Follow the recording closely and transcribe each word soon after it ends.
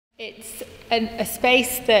It's a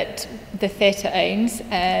space that the theatre owns.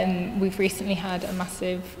 We've recently had a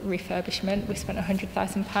massive refurbishment. We spent £100,000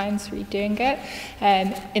 redoing it.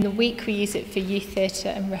 In the week we use it for youth theatre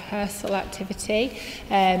and rehearsal activity,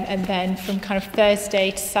 and then from kind of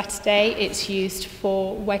Thursday to Saturday it's used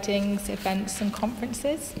for weddings, events and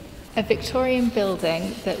conferences. A Victorian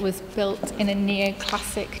building that was built in a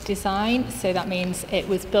neoclassic design, so that means it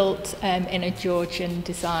was built in a Georgian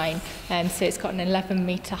design. So it's got an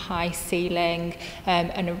 11-metre high ceiling,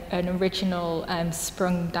 an original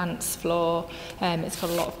sprung dance floor. It's got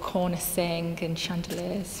a lot of cornicing and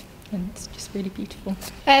chandeliers. And it's just really beautiful.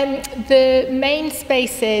 The main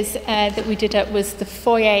spaces that we did up was the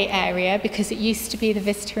foyer area, because it used to be the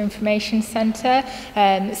Visitor Information Centre,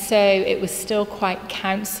 so it was still quite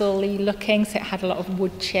council-y looking, so it had a lot of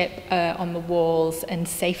wood chip on the walls and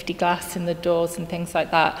safety glass in the doors and things like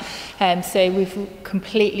that. So we've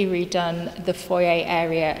completely redone the foyer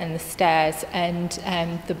area and the stairs, and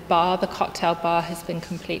the bar, the cocktail bar, has been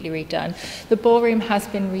completely redone. The ballroom has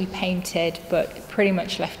been repainted, but pretty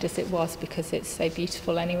much left as it was because it's so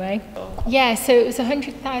beautiful anyway. Yeah, so it was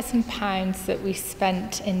 £100,000 that we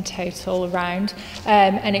spent in total around,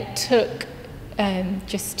 and it took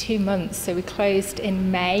just 2 months. So we closed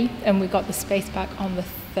in May and we got the space back on the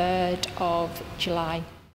 3rd of July.